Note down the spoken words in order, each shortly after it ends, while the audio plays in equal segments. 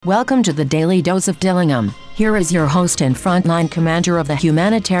Welcome to the Daily Dose of Dillingham. Here is your host and frontline commander of the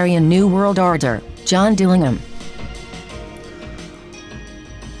humanitarian New World Order, John Dillingham.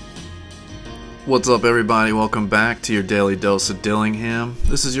 What's up, everybody? Welcome back to your Daily Dose of Dillingham.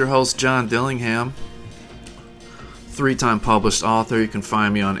 This is your host, John Dillingham, three-time published author. You can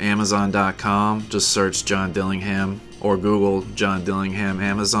find me on Amazon.com. Just search John Dillingham or Google John Dillingham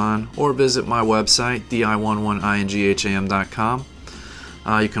Amazon, or visit my website, di11ingham.com.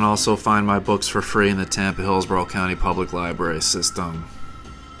 You can also find my books for free in the Tampa-Hillsborough County Public Library system.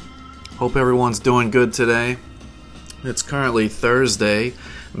 Hope everyone's doing good today. It's currently Thursday,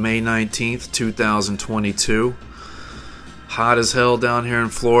 May 19th, 2022. Hot as hell down here in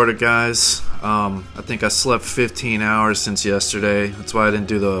Florida, guys. I think I slept 15 hours since yesterday. That's why I didn't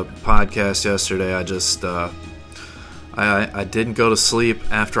do the podcast yesterday. I didn't go to sleep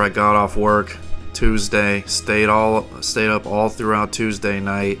after I got off work Tuesday, stayed up all throughout Tuesday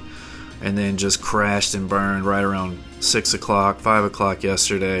night, and then just crashed and burned right around 6 o'clock, 5 o'clock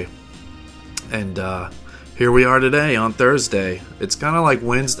yesterday. And here we are today on Thursday. It's kind of like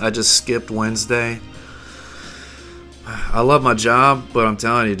Wednesday. I just skipped Wednesday. I love my job, but I'm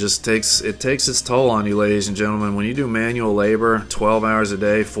telling you, it takes its toll on you, ladies and gentlemen. When you do manual labor, 12 hours a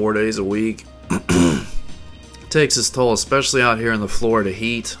day, 4 days a week, it takes its toll, especially out here in the Florida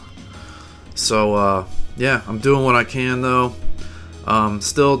heat. So, yeah, I'm doing what I can, though.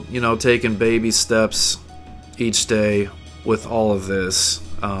 Still, taking baby steps each day with all of this.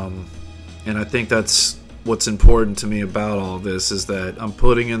 And I think that's what's important to me about all of this, is that I'm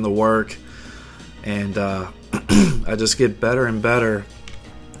putting in the work, and I just get better and better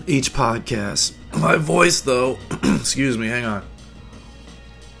each podcast. My voice, though, excuse me, hang on.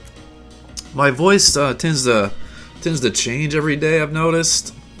 My voice tends to change every day, I've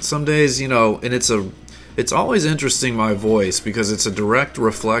noticed. Some days, and it's always interesting, my voice, because it's a direct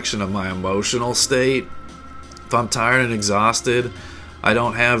reflection of my emotional state. If I'm tired and exhausted, I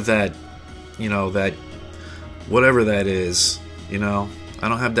don't have that, that whatever that is, I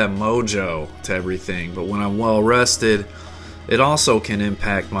don't have that mojo to everything. But when I'm well rested, it also can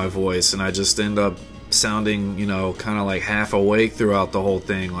impact my voice, and I just end up sounding, kind of like half awake throughout the whole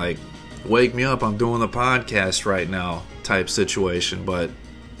thing, like, wake me up, I'm doing the podcast right now type situation. But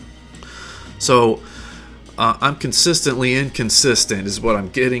so I'm consistently inconsistent is what I'm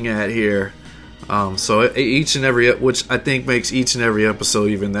getting at here. So each and every, which I think makes each and every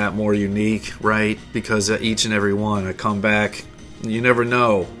episode even that more unique, right? Because each and every one, I come back, you never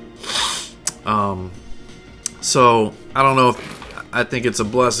know. So I don't know if I think it's a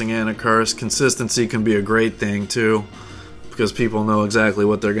blessing and a curse. Consistency can be a great thing too, because people know exactly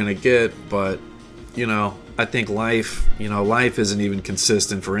what they're gonna get. But I think life isn't even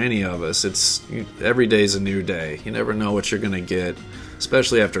consistent for any of us. Every day's a new day. You never know what you're going to get,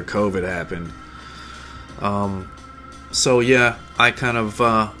 especially after COVID happened. So yeah, I kind of,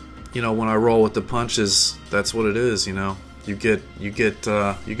 when I roll with the punches, that's what it is. You get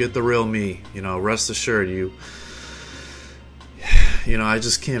the real me. Rest assured, I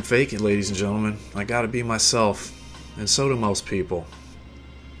just can't fake it, ladies and gentlemen. I got to be myself, and so do most people.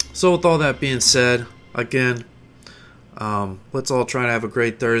 So with all that being said, again, let's all try to have a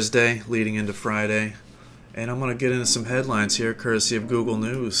great Thursday leading into Friday. And I'm going to get into some headlines here, courtesy of Google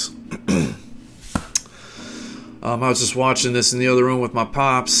News. I was just watching this in the other room with my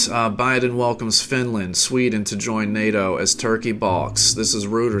pops. Biden welcomes Finland, Sweden to join NATO as Turkey balks. This is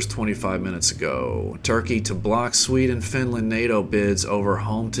Reuters 25 minutes ago. Turkey to block Sweden, Finland NATO bids over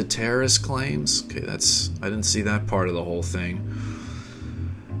home to terrorist claims. Okay, I didn't see that part of the whole thing.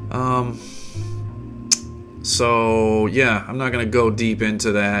 So yeah, I'm not going to go deep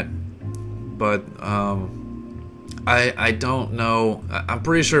into that, but I don't know. I'm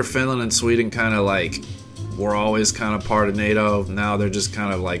pretty sure Finland and Sweden kind of were always kind of part of NATO. Now they're just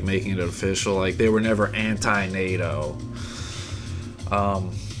kind of making it official. Like, they were never anti-NATO.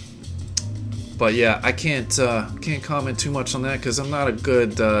 But yeah, I can't comment too much on that, because I'm not a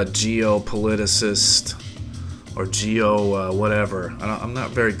good geopoliticist or whatever. I'm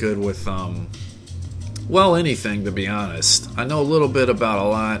not very good with anything, to be honest. I know a little bit about a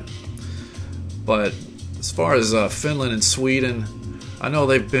lot, but as far as Finland and Sweden, I know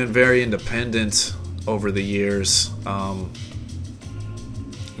they've been very independent over the years.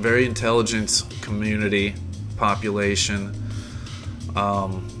 Very intelligent community, population.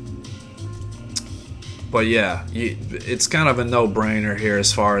 But yeah, it's kind of a no-brainer here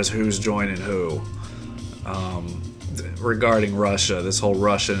as far as who's joining who. Regarding Russia, this whole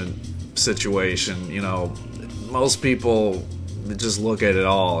Russian situation, most people just look at it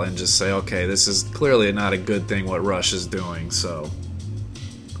all and just say, okay, this is clearly not a good thing what Russia's doing. So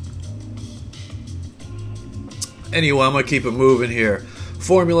Anyway, I'm going to keep it moving here.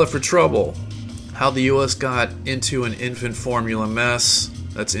 Formula for trouble. How the U.S. got into an infant formula mess.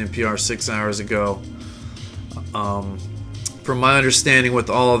 That's NPR 6 hours ago. From my understanding with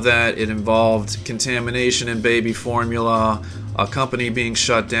all of that, it involved contamination in baby formula, a company being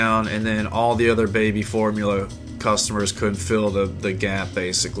shut down, and then all the other baby formula customers couldn't fill the gap,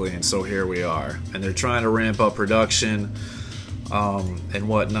 basically. And so here we are. And they're trying to ramp up production and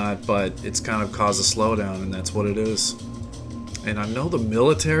whatnot, but it's kind of caused a slowdown, and that's what it is. And I know the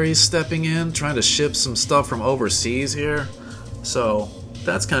military is stepping in, trying to ship some stuff from overseas here. So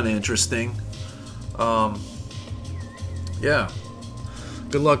that's kind of interesting. Yeah.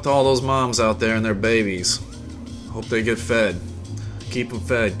 Good luck to all those moms out there and their babies. Hope they get fed. Keep them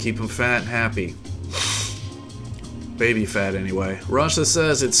fed. Keep them fat and happy. Baby fat, anyway. Russia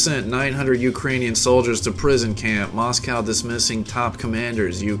says it sent 900 Ukrainian soldiers to prison camp. Moscow dismissing top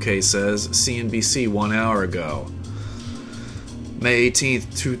commanders, UK says. CNBC 1 hour ago. May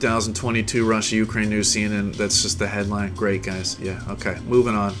 18th, 2022, Russia, Ukraine news, CNN. That's just the headline. Great, guys. Yeah, okay.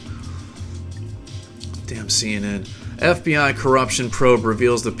 Moving on. Damn CNN. FBI corruption probe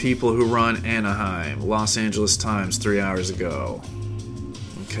reveals the people who run Anaheim. Los Angeles Times 3 hours ago.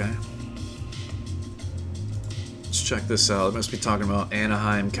 Okay. Let's check this out. It must be talking about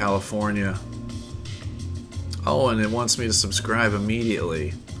Anaheim, California. Oh, and it wants me to subscribe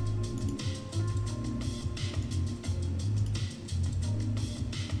immediately.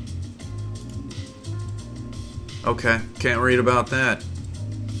 Okay, can't read about that.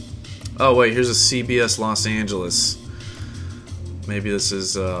 Oh wait, here's a CBS Los Angeles. Maybe this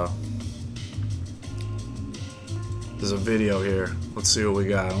is there's a video here. Let's see what we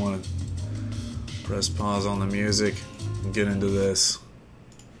got. I want to press pause on the music and get into this.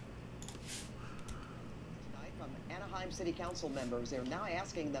 City Council members, they're now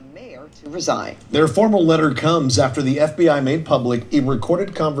asking the mayor to resign. Their formal letter comes after the FBI made public a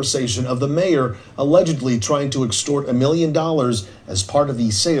recorded conversation of the mayor allegedly trying to extort $1 million as part of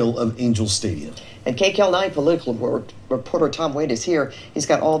the sale of Angel Stadium. And KCAL 9 political reporter Tom Wade is here. He's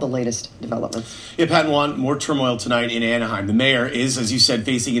got all the latest developments. Yeah, Pat and Juan, more turmoil tonight in Anaheim. The mayor is, as you said,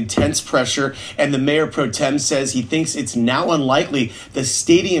 facing intense pressure, and the mayor pro tem says he thinks it's now unlikely the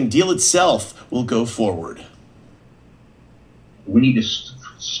stadium deal itself will go forward. We need to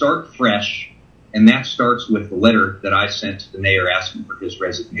start fresh, and that starts with the letter that I sent to the mayor asking for his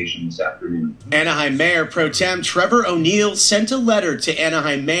resignation this afternoon. Anaheim Mayor Pro Tem Trevor O'Neill sent a letter to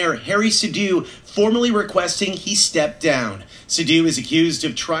Anaheim Mayor Harry Sidhu formally requesting he step down. Sidhu is accused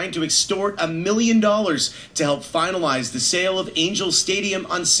of trying to extort $1 million to help finalize the sale of Angel Stadium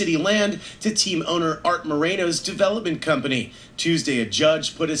on city land to team owner Art Moreno's development company. Tuesday, a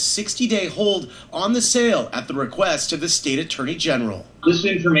judge put a 60-day hold on the sale at the request of the state attorney general. This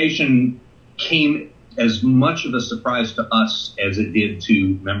information came as much of a surprise to us as it did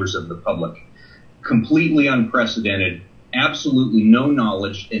to members of the public. Completely unprecedented, absolutely no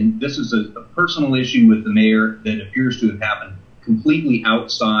knowledge, and this is a personal issue with the mayor that appears to have happened completely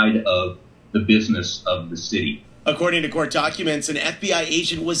outside of the business of the city. According to court documents, an FBI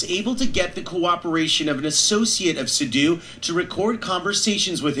agent was able to get the cooperation of an associate of Sidhu to record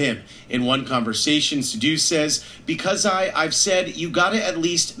conversations with him. In one conversation, Sidhu says, because I've said you got to at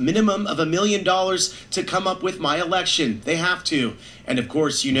least minimum of $1 million to come up with my election. They have to. And of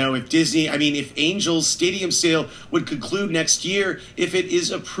course, you know, if Angels Stadium sale would conclude next year, if it is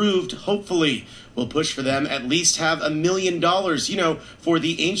approved, hopefully, we'll push for them at least have $1 million. You know, for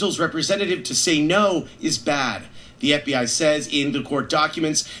the Angels representative to say no is bad. The FBI says in the court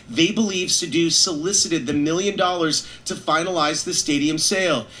documents they believe Sidhu solicited the $1 million to finalize the stadium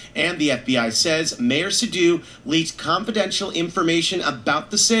sale. And the FBI says Mayor Sidhu leaked confidential information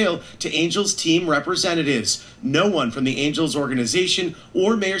about the sale to Angels team representatives. No one from the Angels organization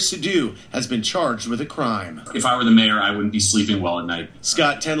or Mayor Sidhu has been charged with a crime. If I were the mayor, I wouldn't be sleeping well at night.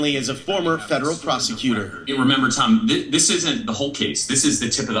 Scott Tenley is a former federal prosecutor. Remember, Tom, this isn't the whole case. This is the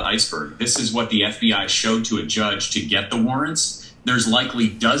tip of the iceberg. This is what the FBI showed to a judge to get the warrants. There's likely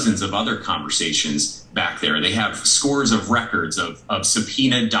dozens of other conversations back there. They have scores of records of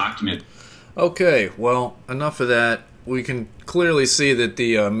subpoenaed documents. Okay, well, enough of that. We can clearly see that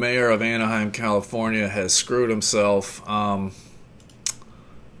the mayor of Anaheim, California has screwed himself.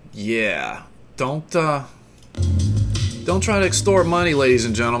 Yeah. Don't try to extort money, ladies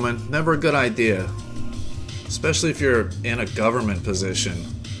and gentlemen. Never a good idea. Especially if you're in a government position.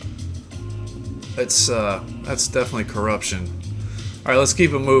 That's definitely corruption. Alright, let's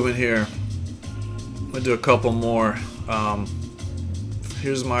keep it moving here. We'll do a couple more.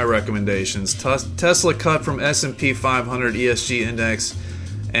 Here's my recommendations. Tesla cut from S&P 500 ESG index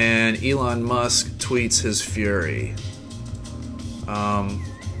And Elon Musk tweets his fury.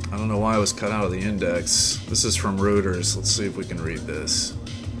 I don't know why it was cut out of the index. This is from Reuters. Let's see if we can read this.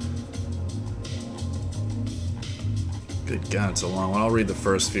 Good God, it's a long one. I'll read the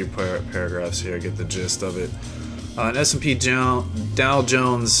first few paragraphs here, get the gist of it. An S&P Dow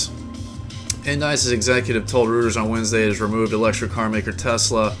Jones Indices executive told Reuters on Wednesday it has removed electric car maker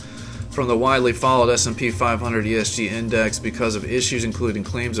Tesla from the widely followed S&P 500 ESG index because of issues including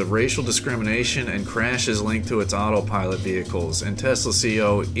claims of racial discrimination and crashes linked to its autopilot vehicles. And Tesla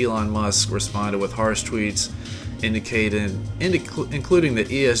CEO Elon Musk responded with harsh tweets including that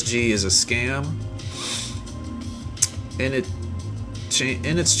ESG is a scam. In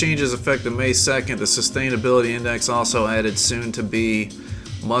its changes effective May 2nd, the Sustainability Index also added soon-to-be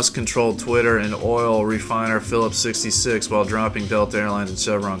Musk-controlled Twitter and oil refiner Phillips 66 while dropping Delta Airlines and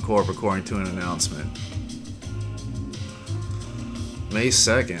Chevron Corp, according to an announcement. May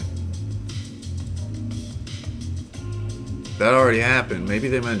 2nd. That already happened. Maybe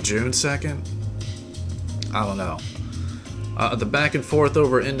they meant June 2nd? I don't know. The back and forth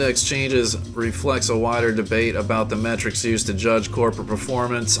over index changes reflects a wider debate about the metrics used to judge corporate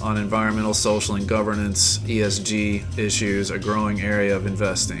performance on environmental, social, and governance (ESG) issues, a growing area of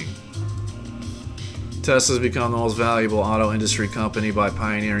investing. Tesla has become the most valuable auto industry company by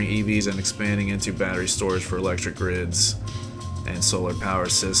pioneering EVs and expanding into battery storage for electric grids and solar power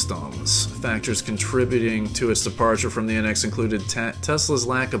systems. Factors contributing to its departure from the index included Tesla's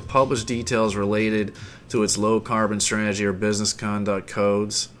lack of published details related to its low carbon strategy or business conduct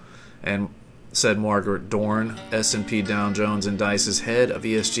codes, and said Margaret Dorn, S&P Dow Jones Indices head of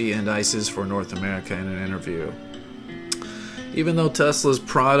ESG Indices for North America, in an interview. Even though Tesla's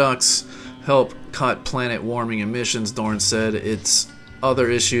products help cut planet warming emissions, Dorn said its other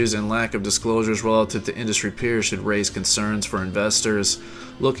issues and lack of disclosures relative to industry peers should raise concerns for investors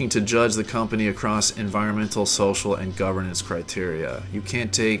looking to judge the company across environmental, social, and governance criteria. You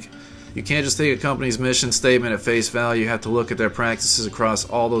can't just take a company's mission statement at face value. You have to look at their practices across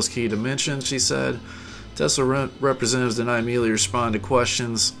all those key dimensions, she said. Tesla representatives did not immediately respond to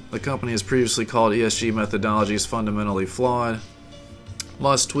questions. The company has previously called ESG methodologies fundamentally flawed.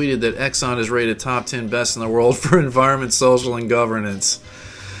 Musk tweeted that Exxon is rated top 10 best in the world for environment, social, and governance.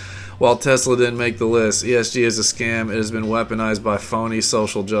 While Tesla didn't make the list, ESG is a scam. It has been weaponized by phony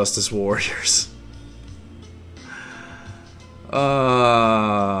social justice warriors.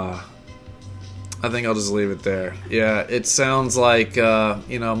 I think I'll just leave it there. Yeah, it sounds like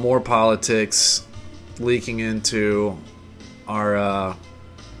more politics leaking into our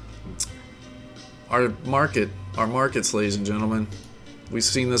markets, ladies and gentlemen. We've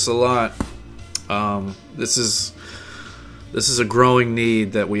seen this a lot. This is a growing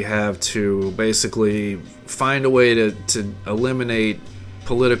need that we have to basically find a way to eliminate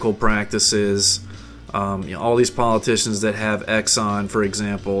political practices. All these politicians that have Exxon, for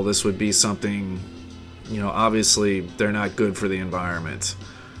example, this would be something, obviously they're not good for the environment,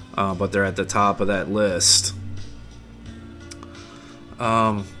 but they're at the top of that list.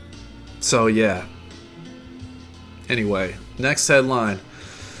 So yeah. Anyway, next headline.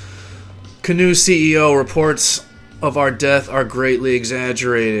 Canoo CEO reports of our death are greatly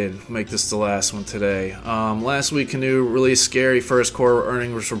exaggerated. Make this the last one today. Last week, Canoo released scary first quarter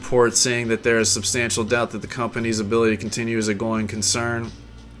earnings report saying that there is substantial doubt that the company's ability to continue is a going concern.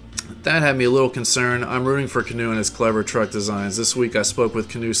 That had me a little concerned. I'm rooting for Canoo and its clever truck designs. This week, I spoke with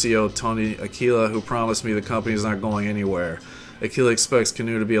Canoo CEO Tony Aquila, who promised me the company is not going anywhere. Aquila expects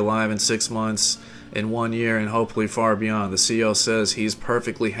Canoo to be alive in 6 months, in 1 year, and hopefully far beyond. The CEO says he's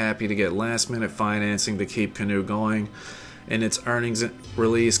perfectly happy to get last-minute financing to keep Canoo going. In its earnings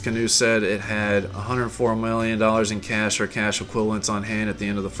release, Canoo said it had $104 million in cash or cash equivalents on hand at the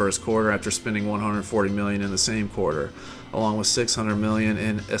end of the first quarter after spending $140 million in the same quarter, along with $600 million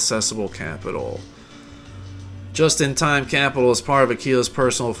in accessible capital. Just-in-time capital is part of Aquila's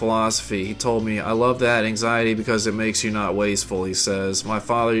personal philosophy. He told me, "I love that anxiety because it makes you not wasteful," he says. "My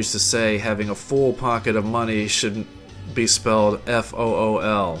father used to say having a full pocket of money should be spelled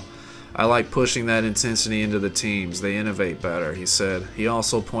F-O-O-L. I like pushing that intensity into the teams. They innovate better," he said. He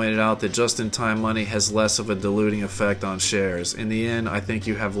also pointed out that just-in-time money has less of a diluting effect on shares. "In the end, I think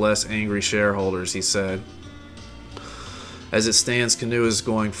you have less angry shareholders," he said. As it stands, Canoo is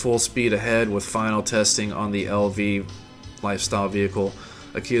going full speed ahead with final testing on the LV lifestyle vehicle.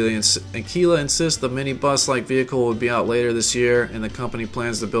 Aquila insists the minibus-like vehicle will be out later this year, and the company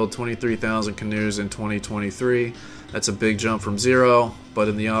plans to build 23,000 Canoos in 2023. That's a big jump from zero, but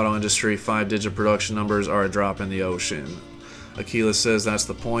in the auto industry, 5-digit production numbers are a drop in the ocean. Aquila says that's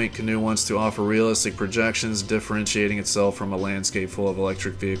the point. Canoo wants to offer realistic projections, differentiating itself from a landscape full of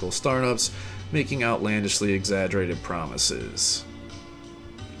electric vehicle startups, making outlandishly exaggerated promises.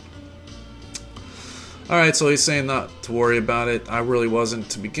 Alright, so he's saying not to worry about it. I really wasn't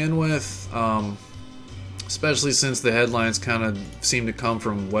to begin with, especially since the headlines kind of seem to come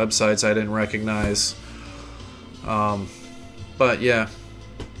from websites I didn't recognize. But yeah.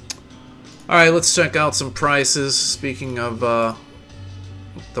 Alright, let's check out some prices. Speaking of the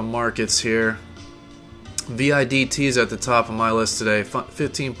markets here, VIDT is at the top of my list today,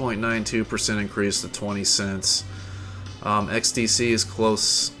 15.92% increase to 20 cents. XDC is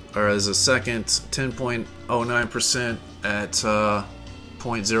close, or as a second, 10.09% at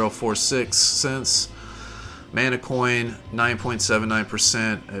 0.046 cents. Manacoin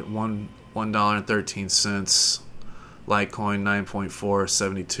 9.79% at $1.13. Litecoin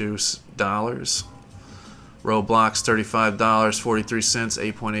 $9.472. Roblox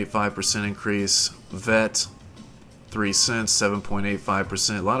 $35.43, 8.85% increase. VET 3 cents,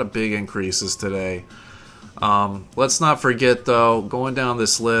 7.85%. A lot of big increases today. Let's not forget though, going down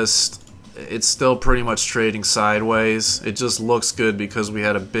this list, it's still pretty much trading sideways. It just looks good because we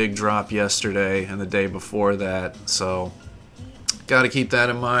had a big drop yesterday and the day before that. So got to keep that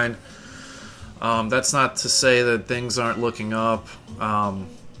in mind. That's not to say that things aren't looking up.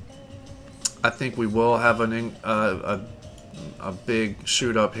 I think we will have a big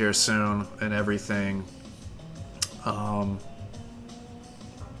shoot up here soon and everything.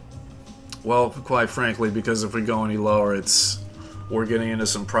 Well, quite frankly, because if we go any lower, we're getting into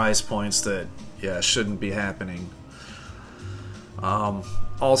some price points that, yeah, shouldn't be happening.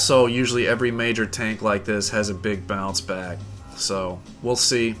 Also, usually every major tank like this has a big bounce back. So, we'll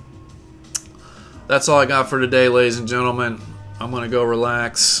see. That's all I got for today, ladies and gentlemen. I'm going to go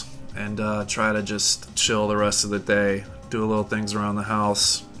relax and try to just chill the rest of the day. Do a little things around the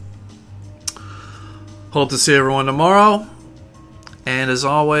house. Hope to see everyone tomorrow. And as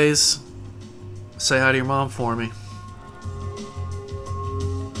always, say hi to your mom for me.